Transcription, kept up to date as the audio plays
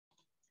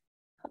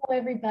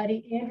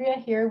everybody. Andrea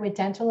here with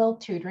Dentalelle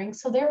Tutoring.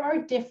 So there are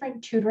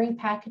different tutoring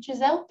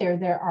packages out there.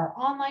 There are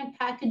online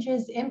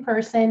packages, in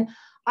person.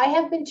 I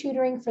have been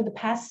tutoring for the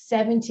past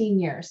 17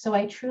 years. So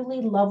I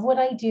truly love what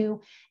I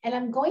do. And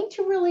I'm going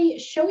to really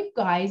show you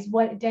guys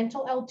what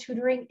Dentalelle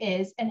Tutoring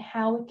is and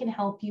how it can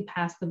help you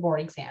pass the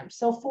board exam.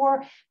 So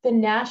for the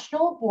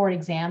national board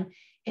exam,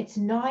 it's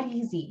not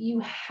easy. You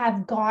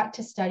have got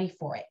to study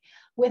for it.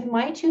 With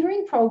my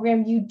tutoring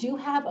program, you do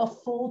have a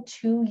full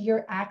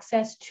 2-year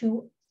access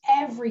to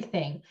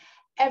everything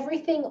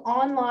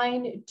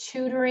online,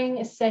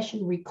 tutoring,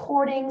 session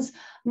recordings,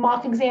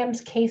 mock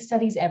exams, case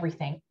studies,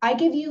 everything. I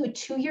give you a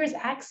 2 years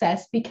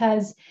access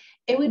because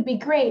it would be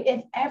great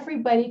if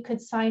everybody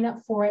could sign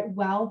up for it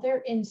while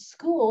they're in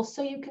school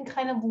so you can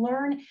kind of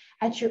learn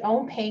at your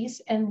own pace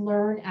and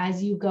learn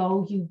as you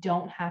go. You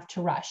don't have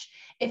to rush.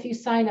 If you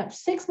sign up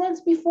 6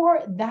 months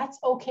before, that's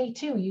okay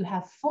too. You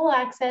have full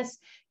access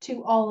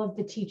to all of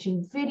the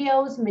teaching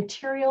videos,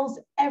 materials,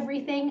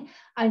 everything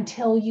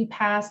until you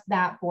pass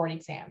that board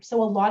exam.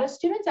 So a lot of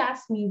students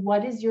ask me,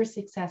 what is your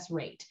success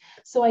rate?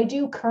 So I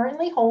do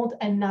currently hold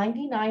a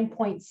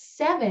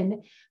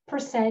 99.7%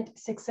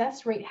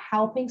 success rate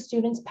helping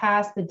students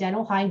pass the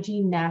Dental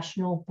Hygiene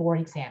National Board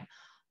Exam.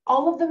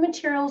 All of the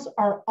materials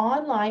are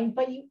online,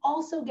 but you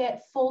also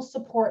get full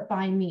support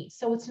by me.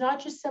 So it's not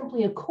just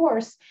simply a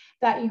course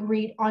that you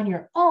read on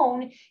your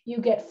own, you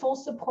get full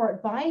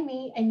support by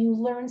me and you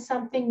learn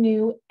something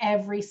new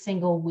every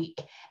single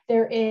week.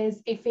 There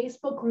is a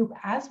Facebook group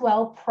as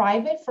well,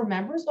 private for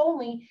members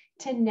only,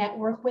 to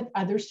network with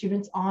other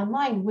students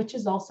online, which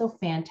is also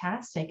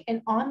fantastic.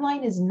 And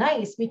online is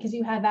nice because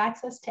you have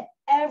access to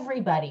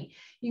everybody.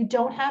 You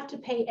don't have to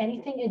pay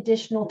anything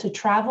additional to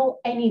travel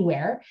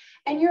anywhere,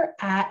 and you're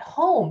at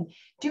home.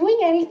 Doing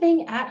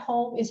anything at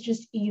home is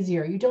just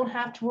easier. You don't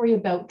have to worry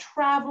about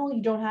travel.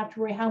 You don't have to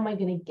worry, how am I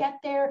going to get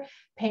there,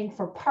 paying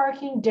for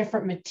parking,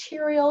 different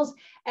materials.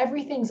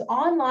 Everything's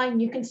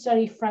online. You can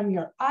study from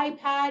your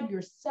iPad,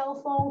 your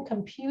cell phone,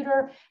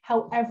 computer,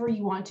 however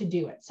you want to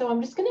do it. So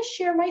I'm just going to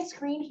share my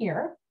screen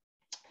here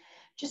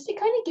just to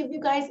kind of give you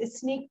guys a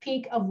sneak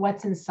peek of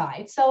what's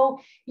inside. So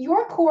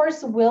your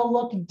course will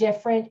look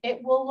different.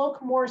 It will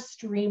look more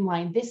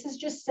streamlined. This is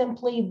just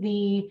simply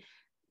the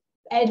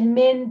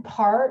admin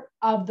part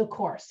of the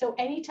course. So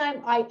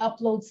anytime I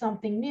upload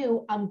something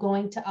new, I'm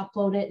going to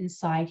upload it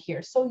inside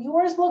here. So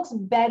yours looks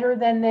better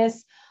than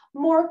this,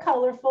 more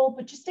colorful,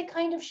 but just to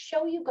kind of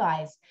show you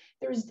guys,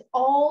 there's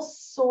all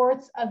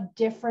sorts of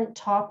different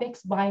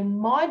topics by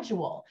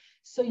module.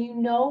 So you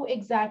know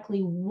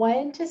exactly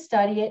when to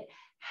study it,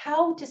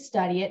 how to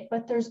study it,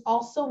 but there's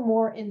also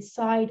more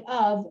inside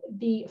of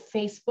the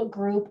Facebook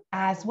group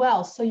as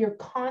well. So you're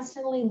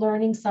constantly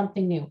learning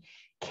something new.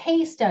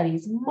 Case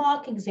studies,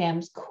 mock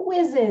exams,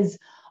 quizzes,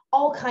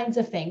 all kinds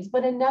of things.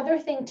 But another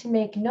thing to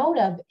make note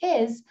of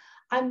is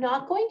I'm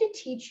not going to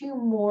teach you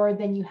more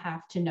than you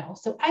have to know.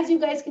 So as you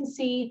guys can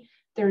see,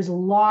 there's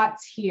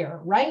lots here,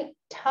 right?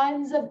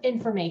 Tons of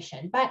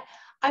information, but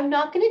I'm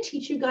not going to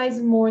teach you guys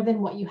more than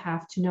what you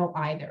have to know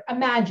either.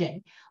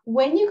 Imagine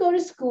when you go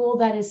to school,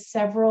 that is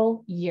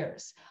several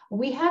years.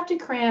 We have to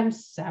cram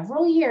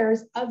several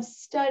years of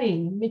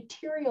studying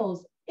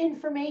materials,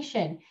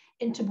 information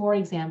into board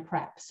exam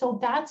prep. So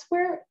that's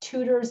where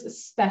tutors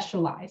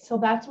specialize. So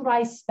that's what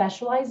I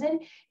specialize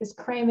in, is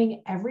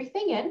cramming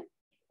everything in.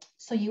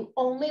 So you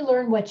only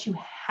learn what you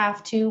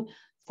have to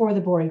for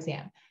the board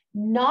exam,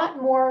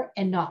 not more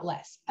and not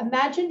less.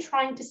 Imagine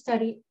trying to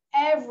study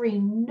every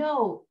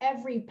note,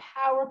 every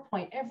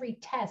PowerPoint, every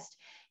test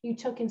you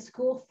took in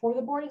school for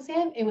the board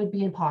exam. It would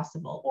be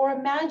impossible. Or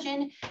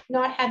imagine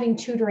not having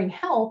tutoring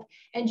help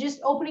and just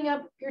opening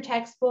up your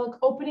textbook,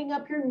 opening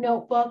up your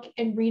notebook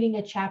and reading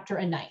a chapter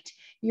a night.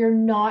 You're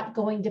not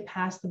going to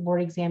pass the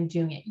board exam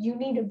doing it. You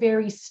need a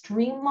very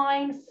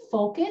streamlined,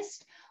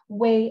 focused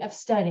way of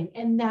studying.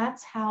 And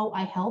that's how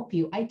I help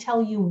you. I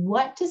tell you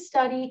what to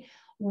study,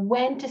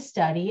 when to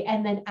study,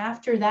 and then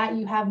after that,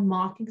 you have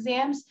mock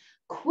exams,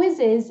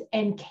 quizzes,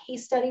 and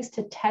case studies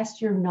to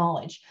test your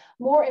knowledge.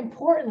 More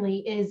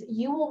importantly is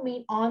you will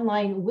meet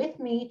online with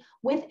me,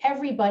 with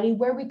everybody,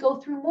 where we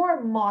go through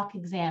more mock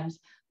exams,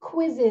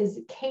 quizzes,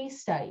 case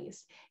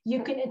studies.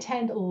 You can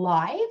attend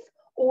live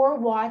or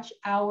watch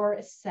our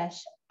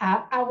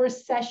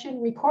session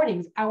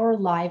recordings, our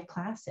live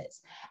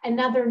classes.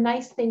 Another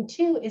nice thing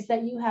too is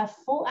that you have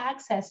full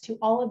access to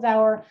all of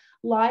our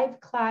live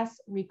class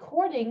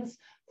recordings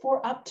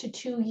for up to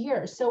 2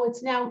 years. So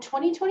it's now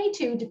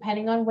 2022,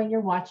 depending on when you're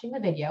watching the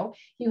video.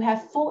 You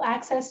have full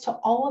access to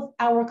all of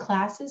our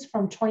classes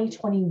from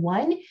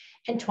 2021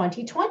 and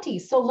 2020.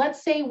 So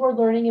let's say we're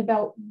learning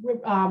about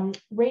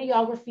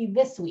radiography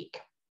this week,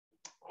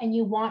 and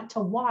you want to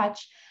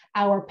watch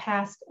our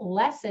past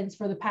lessons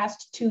for the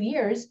past 2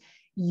 years,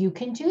 you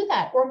can do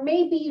that. Or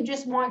maybe you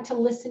just want to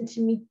listen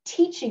to me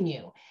teaching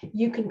you.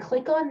 You can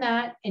click on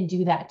that and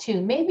do that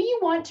too. Maybe you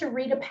want to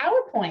read a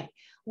PowerPoint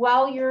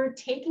while you're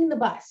taking the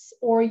bus,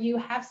 or you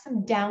have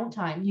some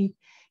downtime.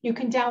 You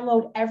can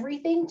download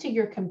everything to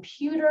your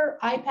computer,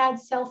 iPad,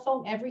 cell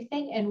phone,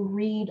 everything, and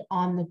read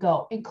on the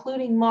go,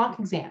 including mock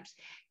exams,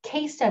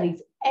 case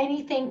studies,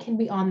 anything can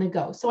be on the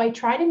go. So I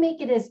try to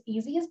make it as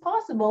easy as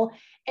possible.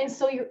 And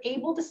so you're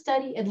able to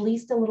study at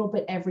least a little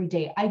bit every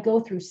day. I go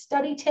through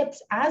study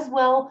tips as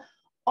well,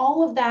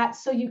 all of that,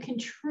 so you can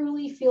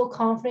truly feel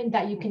confident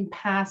that you can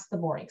pass the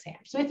board exam.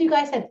 So if you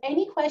guys have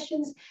any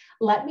questions,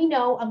 let me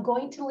know. I'm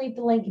going to leave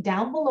the link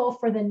down below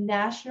for the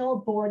National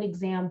Board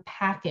Exam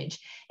Package.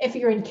 If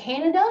you're in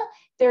Canada,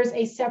 there's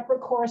a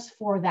separate course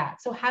for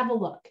that. So have a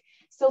look.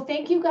 So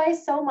thank you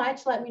guys so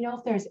much. Let me know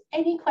if there's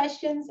any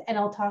questions, and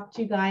I'll talk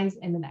to you guys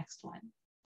in the next one.